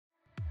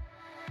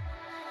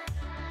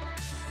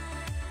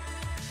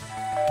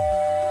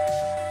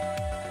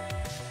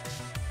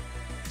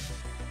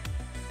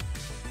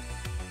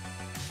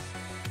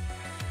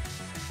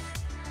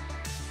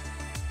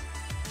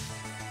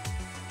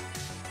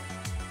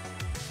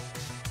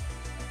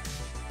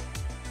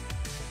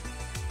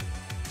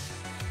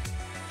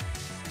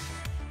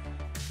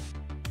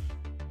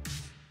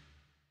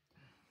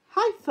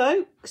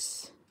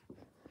folks,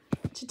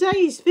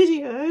 today's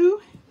video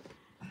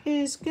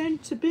is going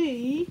to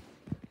be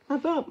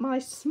about my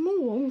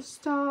small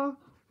Star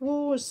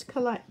Wars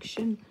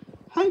collection.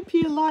 Hope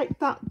you liked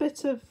that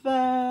bit of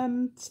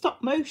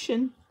stop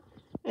motion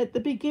at the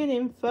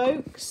beginning,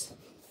 folks,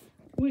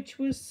 which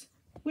was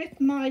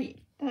with my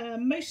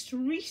most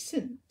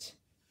recent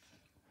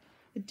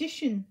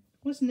edition,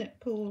 wasn't it,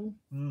 Paul?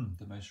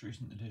 The most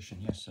recent edition,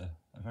 yes sir.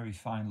 A very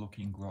fine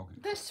looking grog.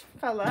 This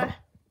fella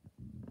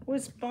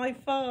was by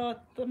far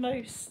the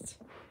most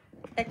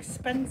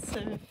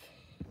expensive,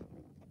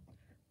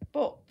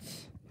 but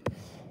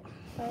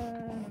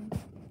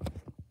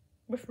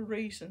with a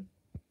reason.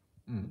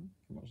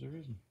 What was the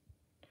reason?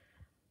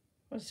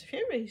 Well, there's a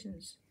few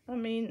reasons. I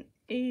mean,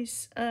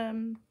 he's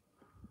by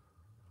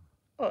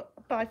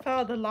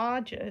far the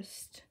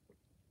largest,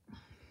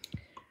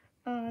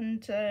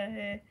 and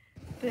the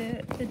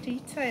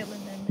detail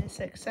in him is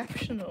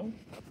exceptional.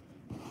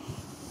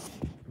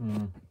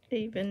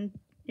 Even,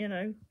 you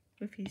know,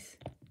 with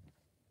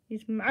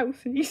his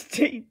mouth and his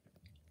teeth.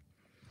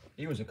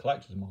 He was a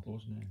collector's model,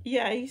 wasn't he?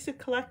 Yeah, he's a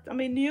collector. I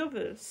mean,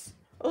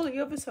 all the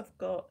others I've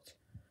got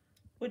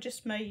were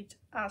just made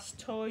as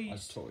toys.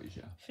 As toys,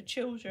 yeah. For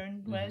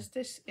children, whereas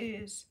this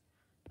is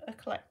a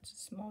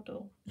collector's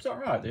model. Is that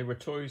right? They were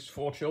toys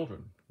for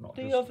children, not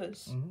the just...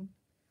 others.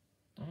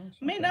 Oh,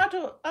 I mean,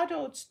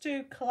 adults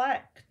do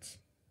collect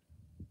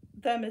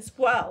them as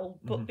well,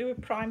 but they were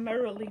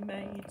primarily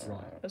made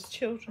as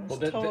children's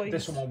toys.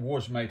 This one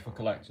was made for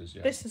collectors,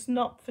 yeah. This is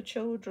not for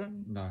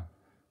children. No.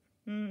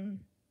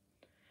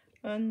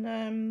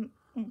 And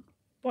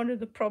one of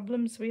the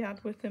problems we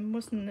had with him,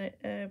 wasn't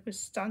it, was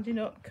standing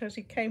up, because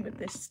he came with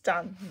this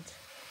stand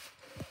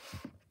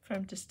for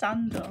him to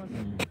stand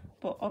on.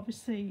 But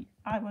obviously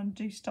I want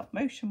to do stop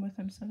motion with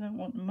him, so I don't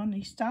want him on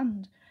his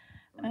stand.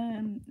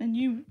 And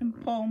you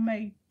and Paul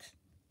made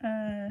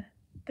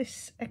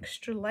this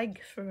extra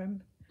leg for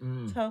him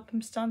to help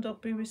him stand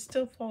up. He was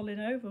still falling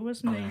over,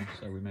 wasn't he?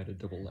 So we made a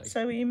double leg.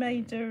 So he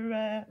made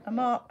a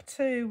Mark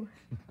II.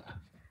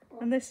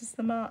 And this is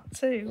the Mark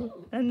II.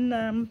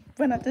 And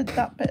when I did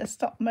that bit of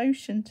stop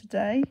motion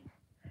today,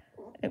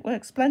 it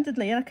worked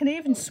splendidly. And I can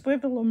even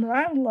swivel them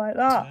around like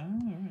that,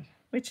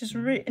 which is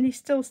and he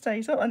still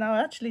stays up. And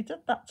I actually did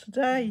that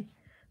today,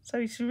 so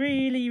it's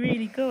really,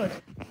 really good.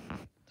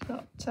 It's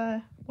got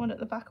one at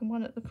the back and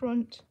one at the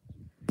front.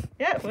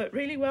 Yeah, it worked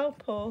really well,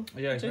 Paul.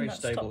 Yeah, it's very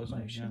stable,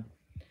 isn't it? Yeah.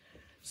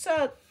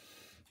 So,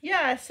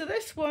 yeah, so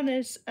this one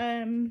is...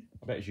 I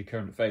bet it's your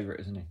current favourite,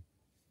 isn't he?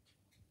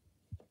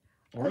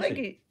 Or I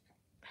think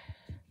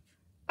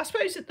I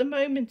suppose at the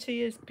moment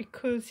he is,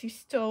 because he's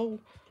still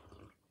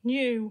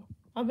new.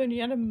 I've only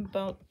had him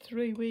about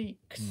 3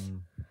 weeks.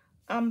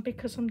 And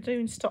because I'm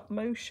doing stop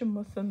motion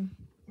with them,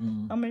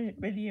 I'm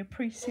really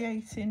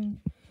appreciating,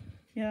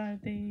 you know,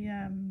 the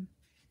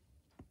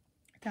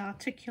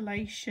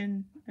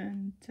articulation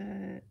and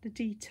the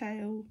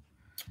detail.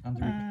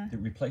 And the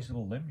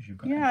replaceable limbs you've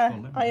got. Yeah,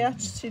 limbs, I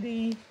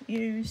actually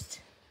used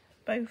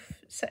both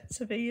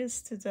sets of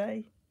ears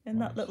today in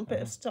that little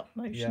bit of stop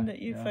motion that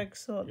you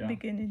folks saw at the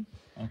beginning.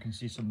 I can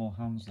see some more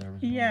hands there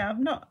as well. Yeah, I've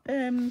not.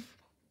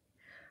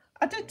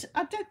 I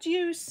did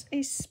use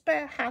his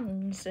spare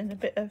hands in a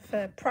bit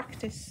of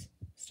practice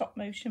stop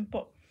motion,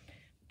 but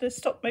the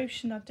stop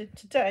motion I did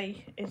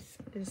today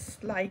is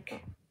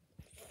like,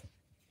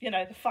 you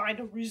know, the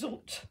final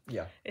result.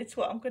 Yeah. It's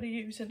what I'm going to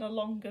use in a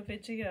longer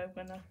video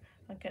when I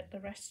get the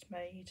rest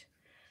made.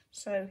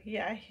 So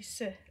yeah,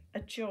 he's a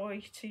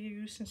joy to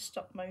use in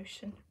stop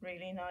motion.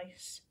 Really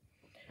nice.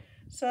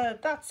 So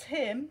that's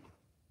him.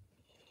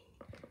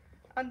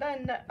 And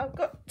then I've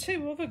got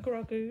 2 other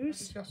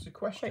Grogu's. That's the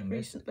question. Quite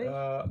recently.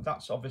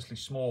 That's obviously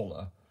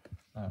smaller,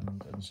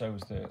 and so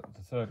is the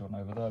third one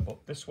over there.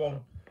 But this one,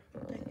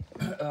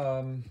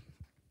 the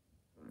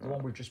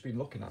one we've just been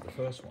looking at, the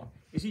first one,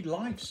 is he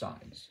life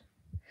size?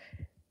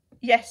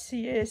 Yes,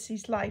 he is.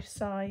 He's life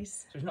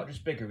size. So he's not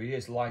just bigger; he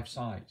is life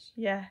size.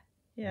 Yeah,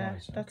 yeah.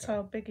 Nice, that's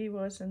how big he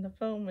was in the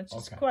film, which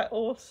is quite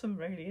awesome,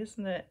 really,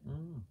 isn't it?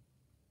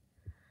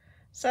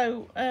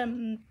 So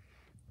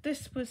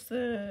this was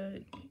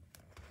the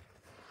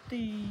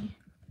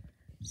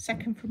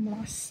second from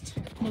last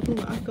model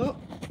that I got,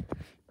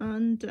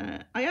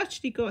 and I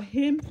actually got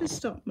him for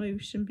stop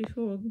motion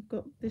before I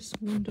got this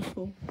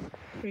wonderful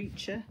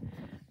creature,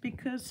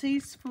 because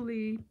he's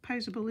fully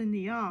posable in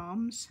the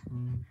arms.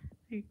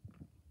 They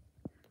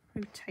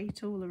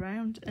rotate all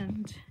around,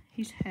 and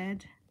his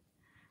head,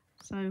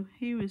 so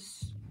he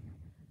was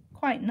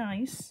quite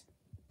nice.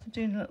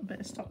 Doing a little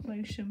bit of stop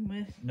motion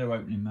with. No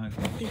opening mouth.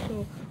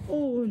 Before.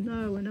 Oh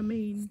no, and I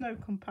mean, there's no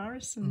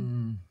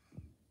comparison.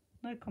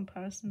 No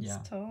comparisons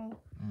at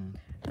all.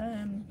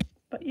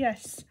 But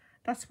yes,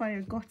 that's why I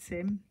got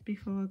him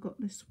before I got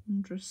this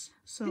wondrous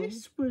soul.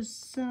 This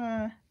was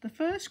the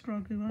first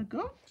Grogu I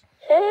got.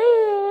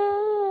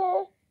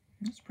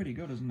 That's pretty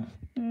good, isn't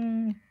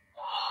it?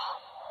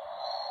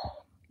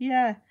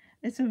 Yeah,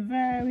 it's a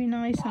very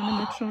nice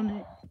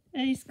animatronic.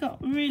 He's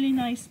got really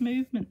nice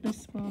movement,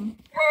 this one.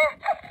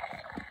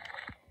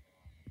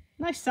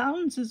 Nice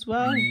sounds as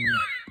well.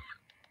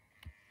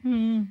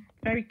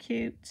 Very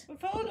cute.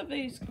 With all of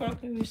these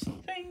Grogu's, the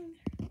thing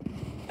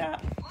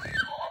that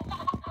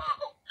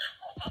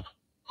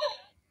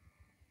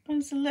I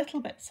was a little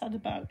bit sad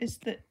about is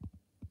that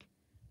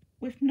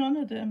with none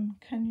of them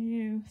can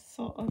you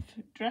sort of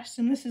dress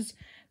them. This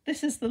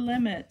is the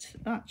limit,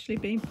 actually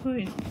being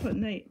being able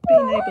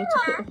to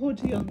put a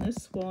hoodie on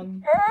this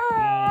one.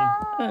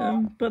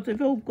 But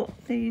they've all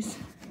got these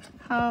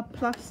hard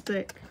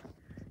plastic,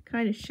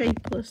 kind of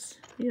shapeless,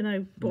 you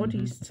know,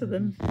 bodies to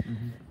them.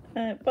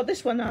 But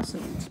this one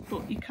hasn't,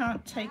 but you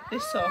can't take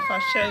this off. I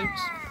showed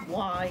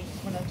why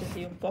when I did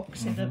the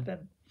unboxing of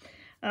them.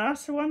 And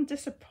that's the one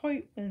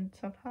disappointment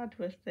I've had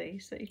with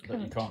these, that you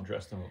can't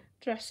dress them up.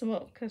 Dress them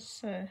up,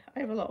 because I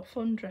have a lot of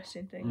fun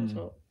dressing things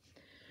up.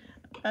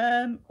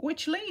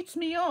 Which leads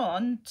me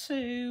on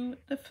to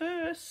the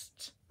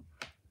first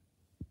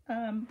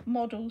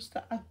models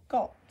that I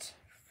got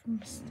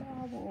from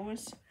Star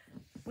Wars,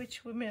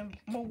 which were my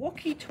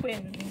Wookiee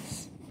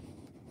twins.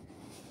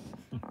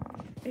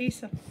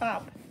 These are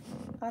fab,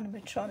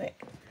 animatronic.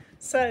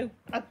 So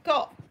I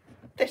got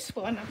this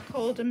one. I've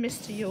called them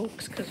Mr.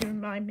 Yorks because they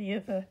remind me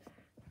of a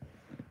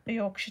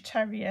Yorkshire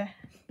Terrier.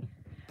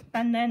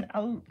 And then I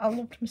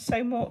loved them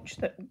so much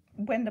that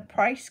when the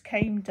price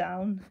came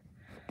down,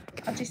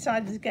 I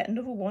decided to get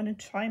another one and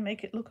try and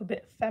make it look a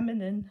bit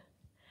feminine,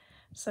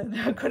 so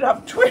that I could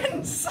have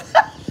twins.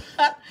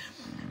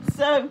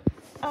 So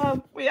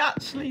we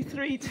actually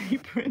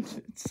 3D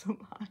printed some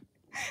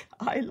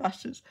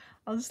eyelashes.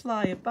 I'll just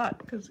lie it back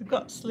because we've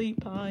got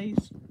sleep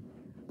eyes.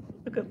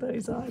 Look at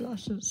those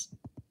eyelashes.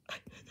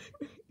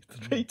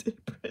 3D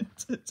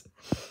printed.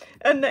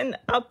 And then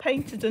I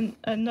painted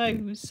a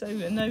nose, so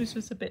the nose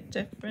was a bit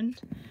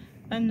different,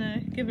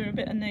 and give her a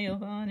bit of nail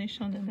varnish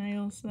on the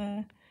nails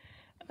there.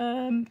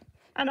 And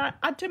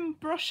I didn't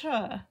brush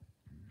her,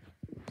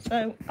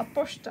 so I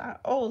brushed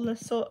out all the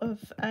sort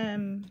of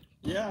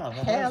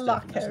hair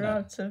lacquer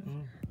out of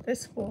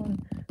this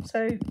one.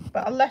 So,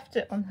 but I left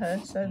it on her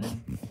so that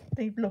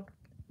they look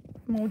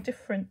more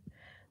different.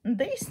 And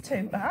these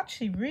two are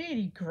actually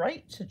really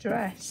great to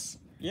dress.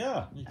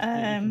 Yeah,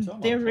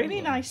 they're a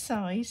really nice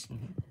size.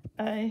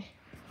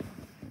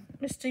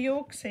 Mr.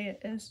 Yorks here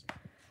is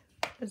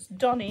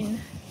donning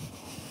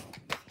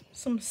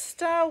some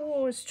Star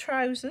Wars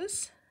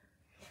trousers,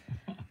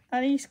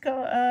 and he's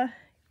got a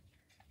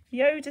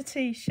Yoda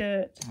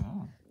t-shirt,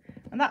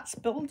 and that's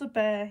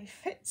Build-A-Bear. He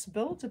fits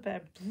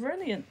Build-A-Bear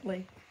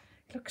brilliantly.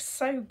 He looks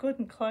so good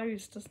in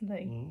clothes, doesn't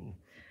he?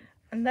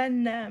 And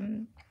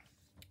then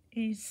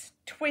his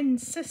twin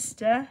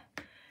sister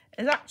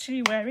is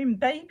actually wearing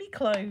baby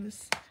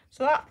clothes,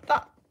 so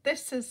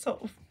this is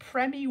sort of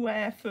preemie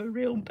wear for a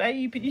real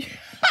baby.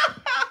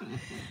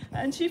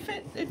 And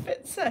it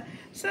fits her.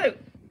 So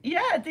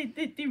yeah,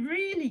 they're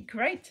really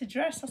great to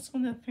dress. That's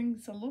one of the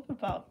things I love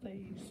about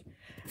these.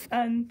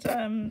 And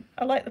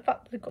I like the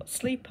fact that they've got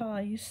sleep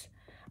eyes.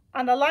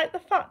 And I like the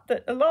fact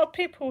that a lot of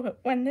people,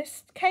 when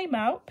this came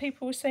out,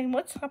 people were saying,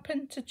 what's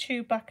happened to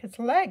Chewbacca's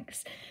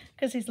legs?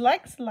 Because his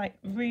legs are like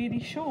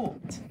really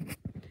short.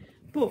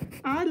 But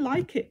I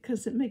like it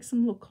because it makes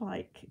them look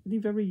like they're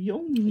very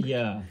young.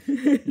 Yeah.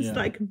 It's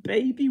like a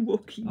baby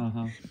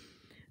Wookiee.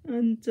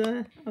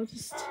 And I'll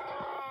just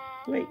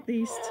wake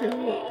these two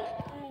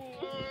up.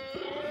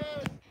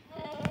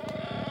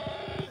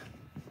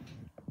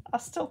 I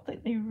still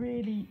think they're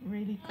really,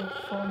 really good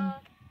fun.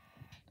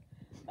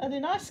 And they're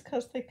nice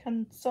because they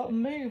can sort of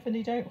move and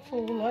they don't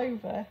fall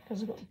over because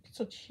they've got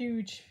such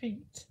huge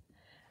feet.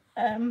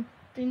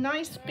 They're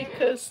nice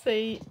because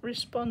they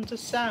respond to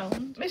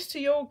sound. Mr.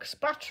 York's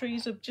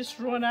batteries have just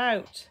run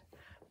out.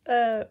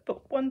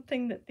 But one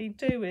thing that they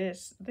do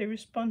is they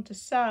respond to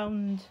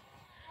sound.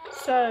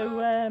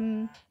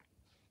 So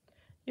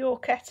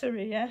Yorketta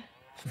here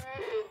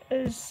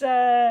is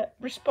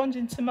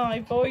responding to my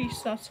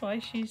voice. That's why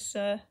she's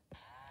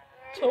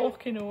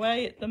talking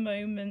away at the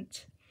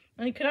moment.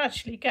 And you can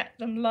actually get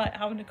them like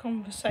having a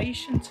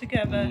conversation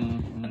together,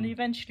 and they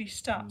eventually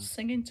start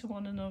singing to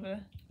one another.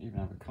 Even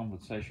have a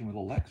conversation with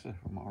Alexa,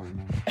 from what I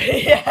remember.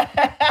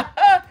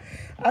 Yeah,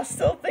 I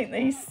still think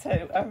these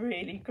two are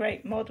really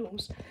great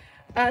models.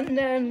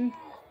 And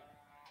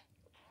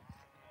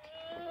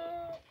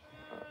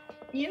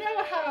you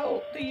know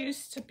how there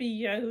used to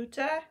be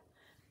Yoda,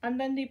 and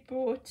then they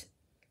brought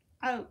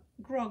out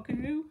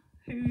Grogu,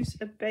 who's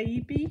a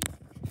baby?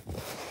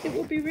 It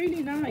would be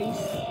really nice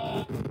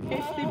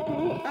if they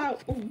brought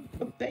out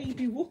a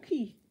baby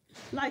Wookiee,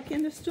 like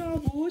in the Star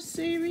Wars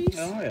series.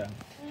 Oh yeah.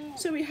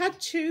 So we had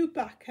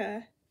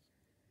Chewbacca,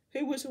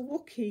 who was a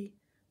Wookiee,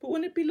 but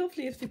wouldn't it be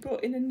lovely if they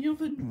brought in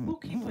another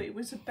Wookiee, but it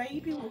was a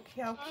baby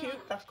Wookiee? How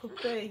cute that could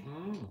be.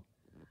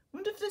 I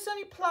wonder if there's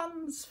any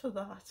plans for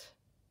that.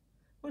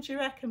 What do you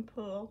reckon,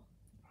 Paul?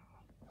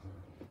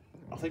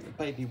 I think the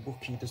baby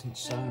Wookiee doesn't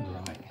sound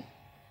right.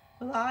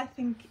 Well, I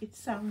think it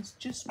sounds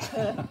just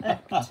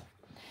perfect.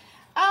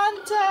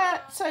 And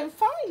so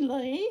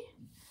finally,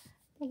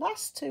 the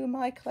last two in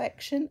my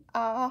collection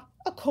are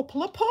a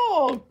couple of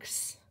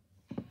Porgs.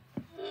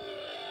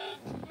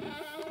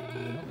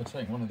 Another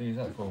They're taking one of these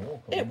out for a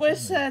walk. It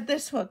was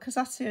this one, because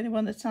that's the only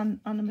one that's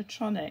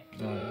animatronic.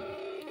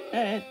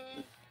 Right.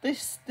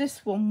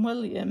 This one,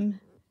 William,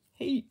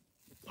 he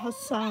has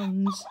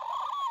sounds,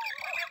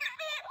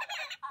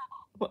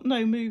 but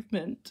no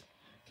movement.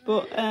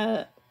 But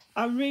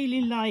I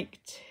really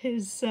liked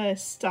his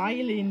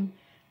styling.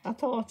 I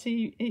thought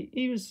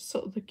he was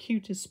sort of the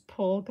cutest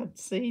Porg I'd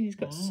seen. He's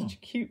got such a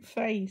cute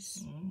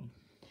face.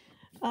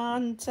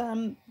 And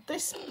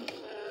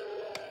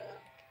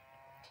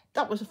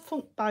that was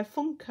by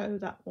Funko,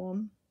 that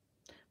one.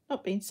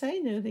 Not been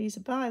saying who these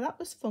are by. That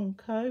was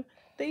Funko.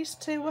 These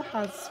two were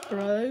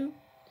Hasbro.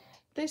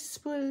 This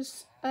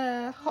was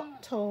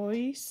Hot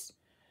Toys.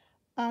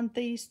 And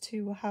these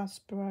two were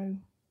Hasbro.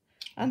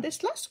 And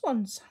this last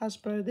one's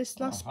Hasbro. This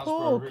last Hasbro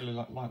Porg. really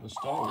like the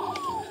Star Wars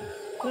toys.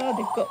 Well,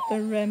 they've got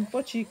their,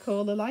 what do you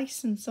call, the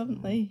licence,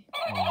 haven't they?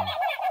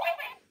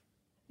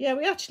 Yeah,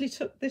 we actually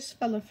took this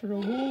fella for a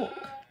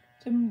walk,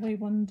 didn't we,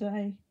 one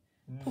day?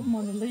 Put him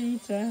on a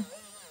leader.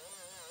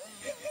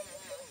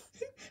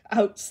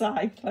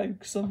 Outside,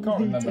 folks, on I the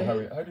can't leader.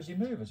 remember how does he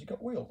move? Has he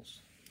got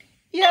wheels?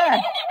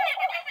 Yeah,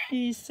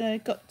 he's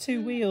got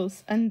two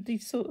wheels, and he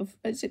sort of,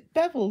 is it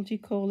beveled, you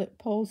call it,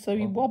 Paul? So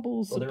he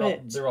wobbles a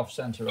bit. They're off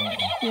centre, aren't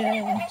they?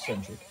 Yeah.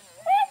 Eccentric.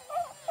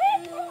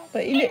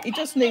 But he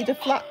does need a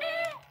flat.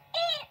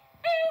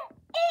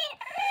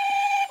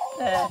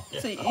 There.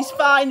 So he's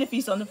fine if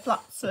he's on a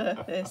flat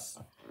surface.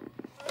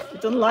 He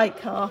doesn't like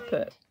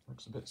carpet.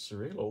 Looks a bit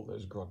surreal, all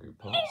those Grogu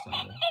parts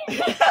down there.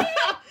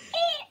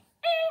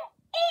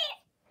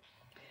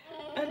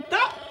 And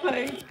that,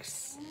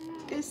 folks,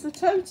 is the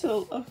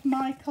total of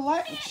my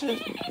collection.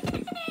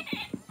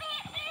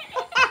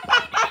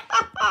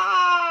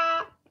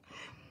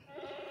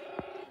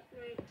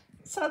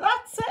 So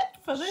that's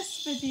it for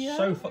this video.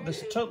 So far,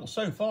 this total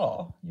so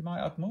far, you might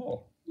add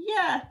more.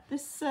 Yeah,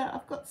 this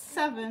I've got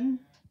 7,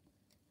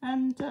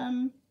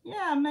 and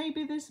yeah,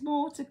 maybe there's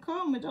more to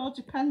come. It all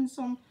depends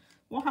on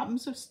what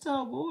happens with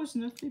Star Wars,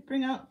 and if they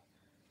bring out,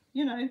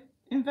 you know,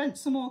 invent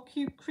some more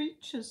cute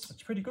creatures.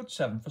 It's pretty good,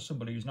 7 for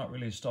somebody who's not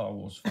really a Star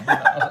Wars fan.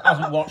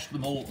 hasn't watched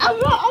them all. I'm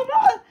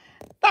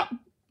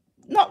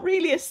not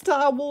really a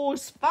Star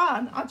Wars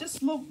fan. I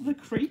just love the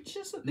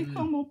creatures that they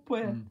come up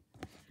with.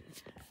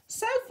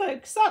 So,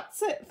 folks,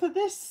 that's it for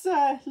this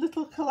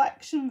little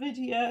collection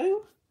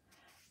video.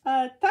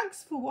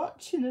 Thanks for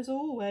watching, as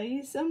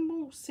always, and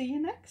we'll see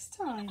you next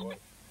time.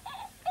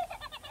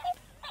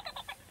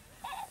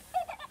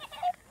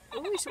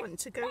 Always want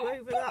to go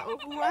over that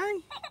other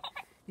way.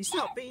 He's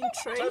not being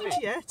trained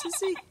yet, is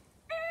he?